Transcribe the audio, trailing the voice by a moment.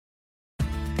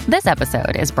This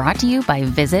episode is brought to you by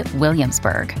Visit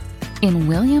Williamsburg. In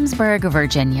Williamsburg,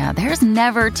 Virginia, there's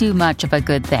never too much of a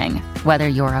good thing. Whether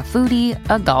you're a foodie,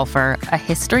 a golfer, a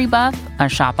history buff, a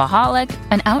shopaholic,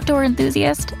 an outdoor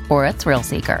enthusiast, or a thrill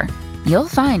seeker, you'll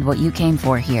find what you came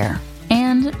for here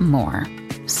and more.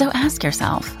 So ask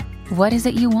yourself, what is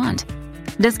it you want?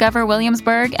 Discover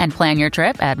Williamsburg and plan your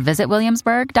trip at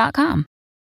visitwilliamsburg.com.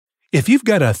 If you've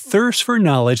got a thirst for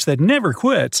knowledge that never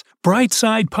quits,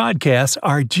 Brightside Podcasts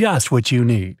are just what you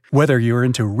need. Whether you're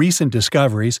into recent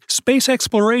discoveries, space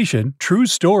exploration, true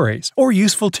stories, or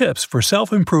useful tips for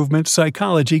self-improvement,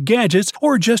 psychology, gadgets,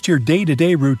 or just your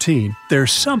day-to-day routine,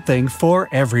 there's something for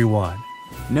everyone.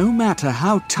 No matter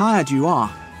how tired you are,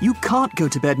 you can't go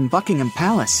to bed in Buckingham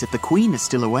Palace if the Queen is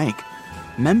still awake.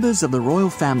 Members of the royal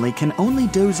family can only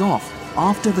doze off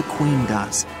after the Queen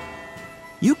does.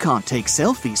 You can't take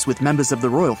selfies with members of the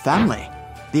royal family.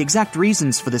 The exact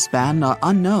reasons for this ban are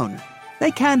unknown.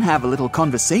 They can have a little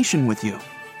conversation with you.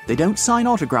 They don't sign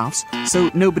autographs,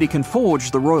 so nobody can forge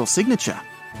the royal signature.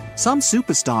 Some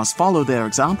superstars follow their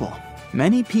example.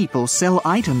 Many people sell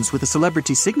items with a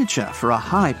celebrity signature for a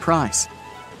high price.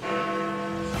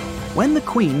 When the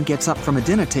Queen gets up from a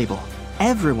dinner table,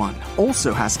 everyone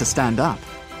also has to stand up.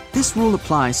 This rule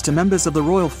applies to members of the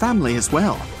royal family as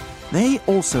well. They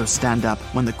also stand up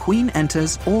when the Queen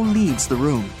enters or leaves the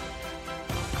room.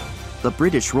 The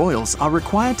British royals are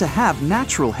required to have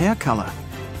natural hair color.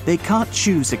 They can't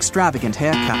choose extravagant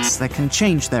haircuts that can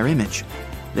change their image.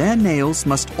 Their nails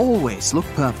must always look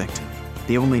perfect.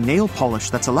 The only nail polish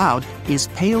that's allowed is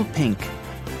pale pink.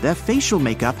 Their facial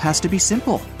makeup has to be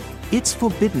simple. It's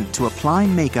forbidden to apply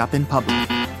makeup in public.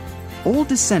 All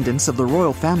descendants of the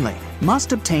royal family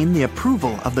must obtain the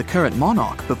approval of the current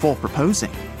monarch before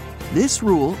proposing. This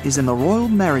rule is in the Royal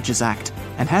Marriages Act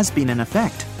and has been in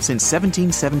effect since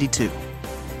 1772.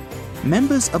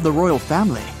 Members of the royal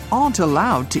family aren't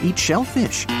allowed to eat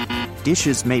shellfish.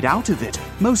 Dishes made out of it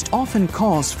most often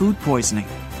cause food poisoning.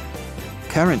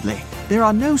 Currently, there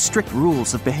are no strict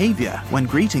rules of behavior when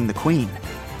greeting the Queen,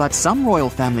 but some royal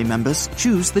family members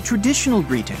choose the traditional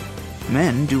greeting.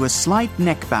 Men do a slight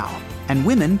neck bow, and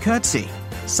women curtsy.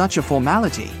 Such a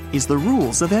formality is the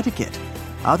rules of etiquette.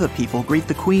 Other people greet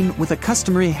the Queen with a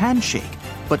customary handshake,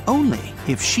 but only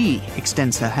if she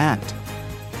extends her hand.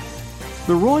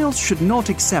 The royals should not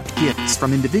accept gifts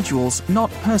from individuals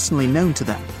not personally known to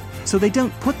them, so they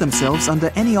don't put themselves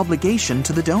under any obligation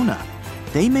to the donor.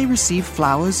 They may receive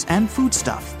flowers and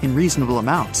foodstuff in reasonable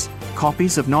amounts,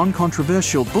 copies of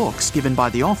non-controversial books given by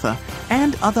the author,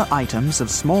 and other items of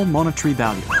small monetary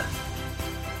value.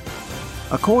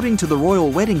 According to the royal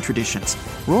wedding traditions,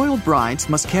 royal brides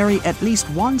must carry at least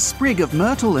one sprig of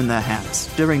myrtle in their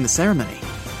hands during the ceremony.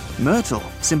 Myrtle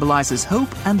symbolizes hope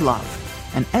and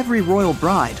love, and every royal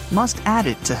bride must add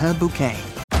it to her bouquet.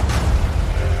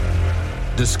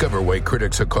 Discover why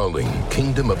critics are calling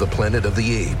Kingdom of the Planet of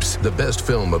the Apes the best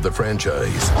film of the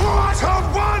franchise. What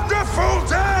a wonderful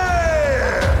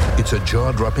day! It's a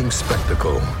jaw-dropping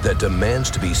spectacle that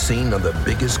demands to be seen on the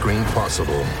biggest screen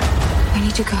possible. We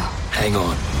need to go. Hang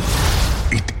on.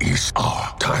 It is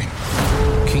our time.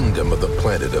 Kingdom of the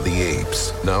Planet of the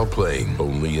Apes. Now playing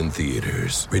only in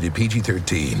theaters. Rated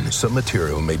PG-13. Some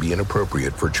material may be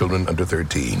inappropriate for children under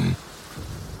 13.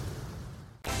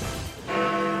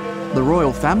 The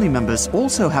royal family members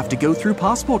also have to go through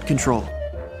passport control.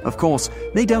 Of course,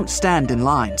 they don't stand in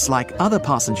lines like other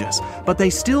passengers, but they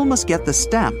still must get the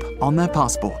stamp on their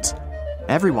passports.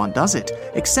 Everyone does it,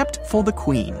 except for the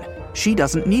Queen. She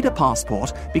doesn't need a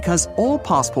passport because all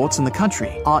passports in the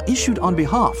country are issued on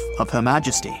behalf of Her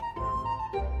Majesty.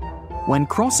 When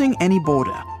crossing any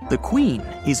border, the Queen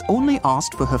is only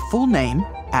asked for her full name,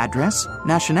 address,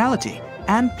 nationality,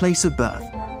 and place of birth.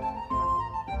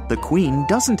 The Queen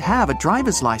doesn't have a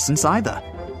driver's license either.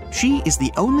 She is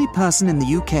the only person in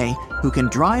the UK who can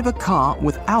drive a car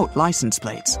without license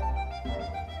plates.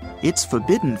 It's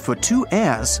forbidden for two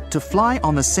heirs to fly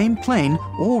on the same plane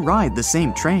or ride the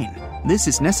same train. This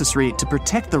is necessary to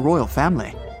protect the royal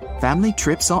family. Family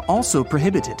trips are also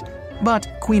prohibited, but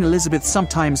Queen Elizabeth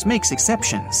sometimes makes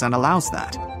exceptions and allows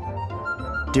that.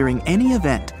 During any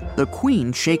event, the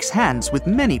Queen shakes hands with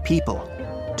many people.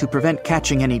 To prevent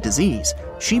catching any disease,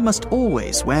 she must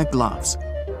always wear gloves.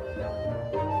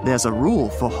 There's a rule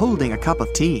for holding a cup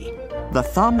of tea. The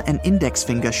thumb and index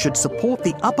finger should support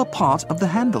the upper part of the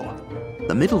handle.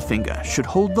 The middle finger should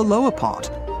hold the lower part.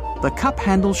 The cup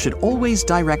handle should always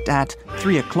direct at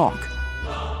 3 o'clock.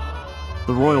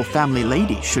 The royal family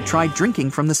lady should try drinking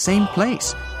from the same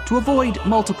place to avoid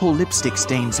multiple lipstick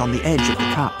stains on the edge of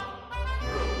the cup.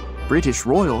 British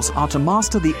royals are to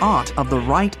master the art of the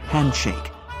right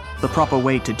handshake. The proper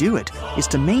way to do it is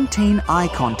to maintain eye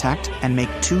contact and make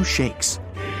 2 shakes.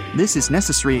 This is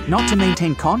necessary not to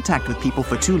maintain contact with people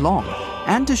for too long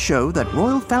and to show that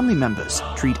royal family members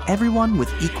treat everyone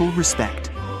with equal respect.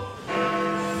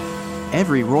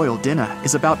 Every royal dinner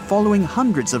is about following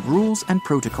hundreds of rules and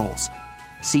protocols.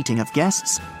 Seating of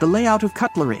guests, the layout of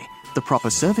cutlery, the proper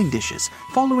serving dishes,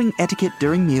 following etiquette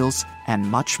during meals, and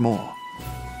much more.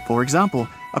 For example,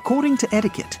 according to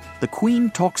etiquette, the Queen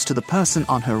talks to the person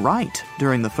on her right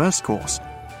during the first course.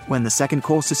 When the second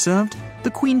course is served,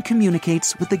 the Queen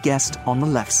communicates with the guest on the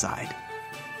left side.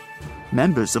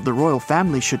 Members of the royal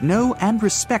family should know and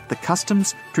respect the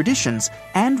customs, traditions,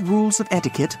 and rules of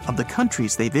etiquette of the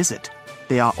countries they visit.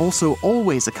 They are also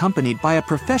always accompanied by a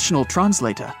professional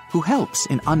translator who helps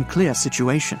in unclear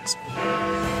situations.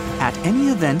 At any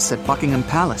events at Buckingham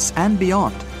Palace and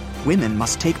beyond, women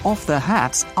must take off their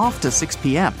hats after 6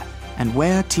 p.m. and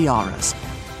wear tiaras.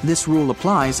 This rule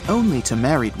applies only to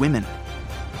married women.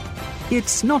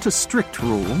 It's not a strict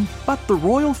rule, but the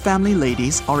royal family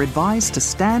ladies are advised to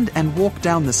stand and walk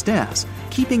down the stairs,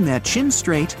 keeping their chin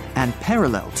straight and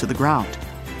parallel to the ground.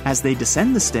 As they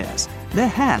descend the stairs, their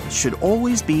hands should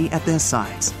always be at their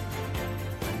sides.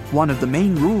 One of the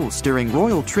main rules during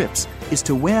royal trips is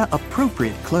to wear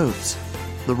appropriate clothes.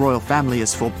 The royal family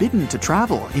is forbidden to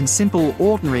travel in simple,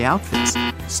 ordinary outfits,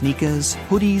 sneakers,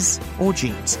 hoodies, or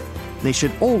jeans. They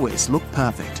should always look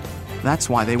perfect. That's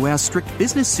why they wear strict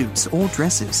business suits or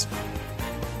dresses.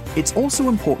 It's also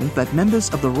important that members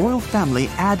of the royal family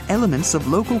add elements of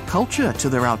local culture to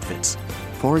their outfits.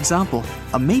 For example,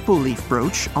 a maple leaf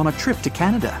brooch on a trip to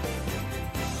Canada.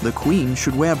 The Queen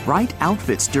should wear bright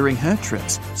outfits during her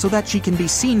trips so that she can be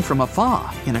seen from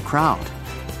afar in a crowd.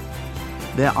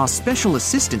 There are special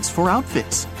assistants for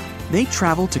outfits. They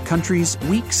travel to countries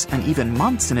weeks and even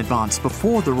months in advance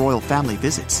before the royal family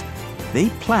visits. They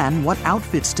plan what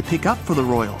outfits to pick up for the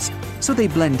royals, so they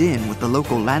blend in with the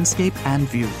local landscape and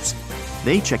views.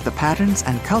 They check the patterns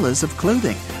and colors of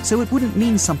clothing, so it wouldn't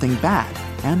mean something bad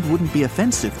and wouldn't be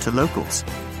offensive to locals.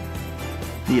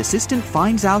 The assistant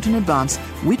finds out in advance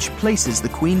which places the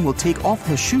Queen will take off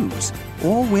her shoes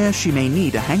or where she may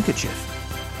need a handkerchief.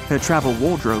 Her travel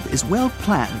wardrobe is well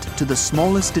planned to the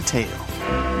smallest detail.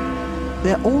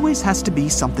 There always has to be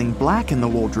something black in the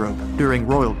wardrobe during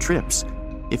royal trips.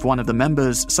 If one of the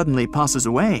members suddenly passes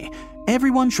away,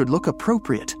 everyone should look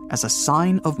appropriate as a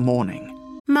sign of mourning.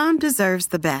 Mom deserves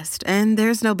the best, and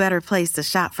there's no better place to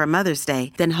shop for Mother's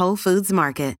Day than Whole Foods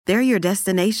Market. They're your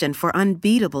destination for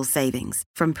unbeatable savings,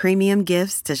 from premium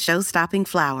gifts to show-stopping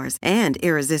flowers and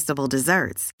irresistible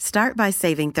desserts. Start by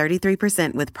saving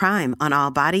 33% with Prime on all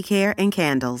body care and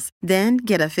candles. Then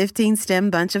get a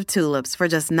 15-stem bunch of tulips for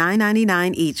just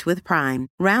 $9.99 each with Prime.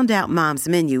 Round out Mom's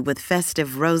menu with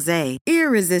festive rosé,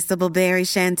 irresistible berry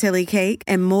chantilly cake,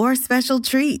 and more special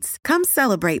treats. Come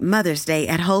celebrate Mother's Day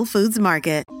at Whole Foods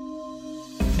Market.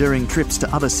 During trips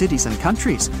to other cities and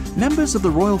countries, members of the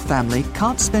royal family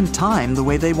can't spend time the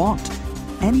way they want.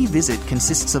 Any visit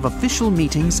consists of official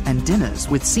meetings and dinners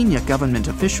with senior government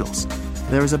officials.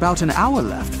 There is about an hour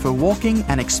left for walking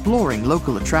and exploring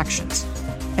local attractions.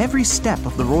 Every step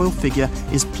of the royal figure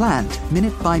is planned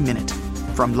minute by minute,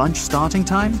 from lunch starting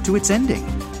time to its ending,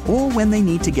 or when they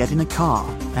need to get in a car,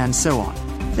 and so on.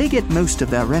 They get most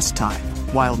of their rest time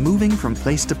while moving from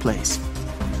place to place.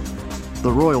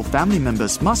 The royal family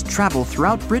members must travel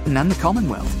throughout Britain and the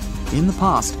Commonwealth. In the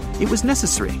past, it was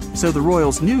necessary, so the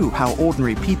royals knew how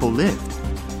ordinary people lived.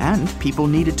 And people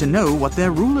needed to know what their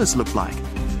rulers looked like.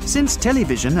 Since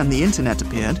television and the internet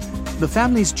appeared, the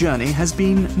family's journey has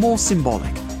been more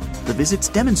symbolic. The visits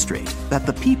demonstrate that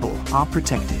the people are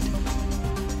protected.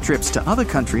 Trips to other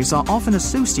countries are often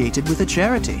associated with a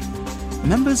charity.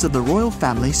 Members of the royal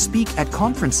family speak at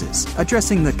conferences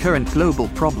addressing the current global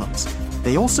problems.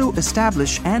 They also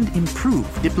establish and improve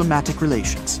diplomatic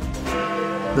relations.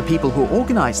 The people who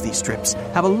organize these trips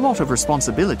have a lot of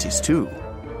responsibilities too.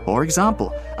 For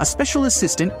example, a special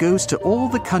assistant goes to all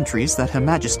the countries that Her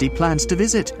Majesty plans to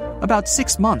visit, about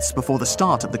 6 months before the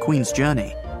start of the Queen's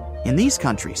journey. In these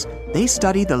countries, they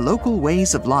study the local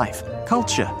ways of life,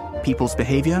 culture, people's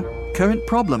behavior, current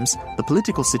problems, the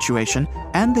political situation,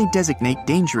 and they designate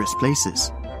dangerous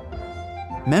places.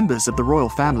 Members of the royal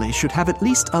family should have at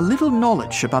least a little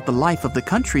knowledge about the life of the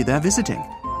country they're visiting.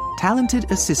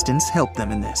 Talented assistants help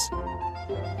them in this.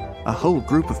 A whole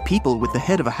group of people with the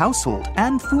head of a household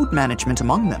and food management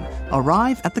among them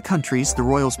arrive at the countries the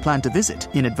royals plan to visit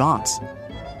in advance.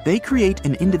 They create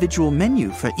an individual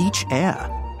menu for each heir.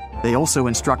 They also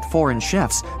instruct foreign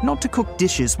chefs not to cook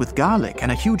dishes with garlic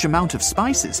and a huge amount of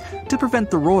spices to prevent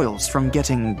the royals from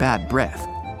getting bad breath.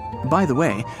 By the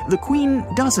way, the Queen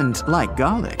doesn't like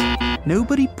garlic.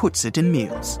 Nobody puts it in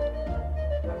meals.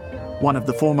 One of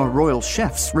the former royal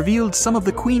chefs revealed some of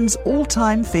the Queen's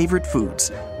all-time favorite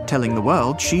foods, telling the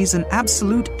world she's an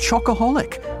absolute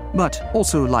chocoholic, but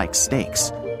also likes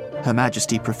steaks. Her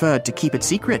Majesty preferred to keep it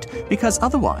secret because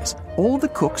otherwise all the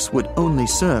cooks would only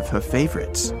serve her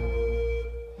favorites.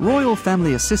 Royal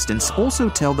family assistants also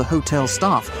tell the hotel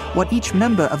staff what each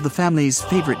member of the family's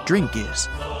favorite drink is.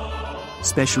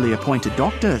 Specially appointed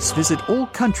doctors visit all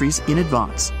countries in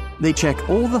advance. They check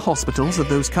all the hospitals of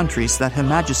those countries that Her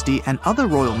Majesty and other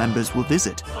royal members will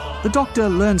visit. The doctor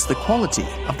learns the quality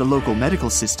of the local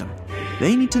medical system.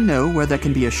 They need to know where there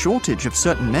can be a shortage of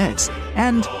certain meds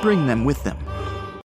and bring them with them.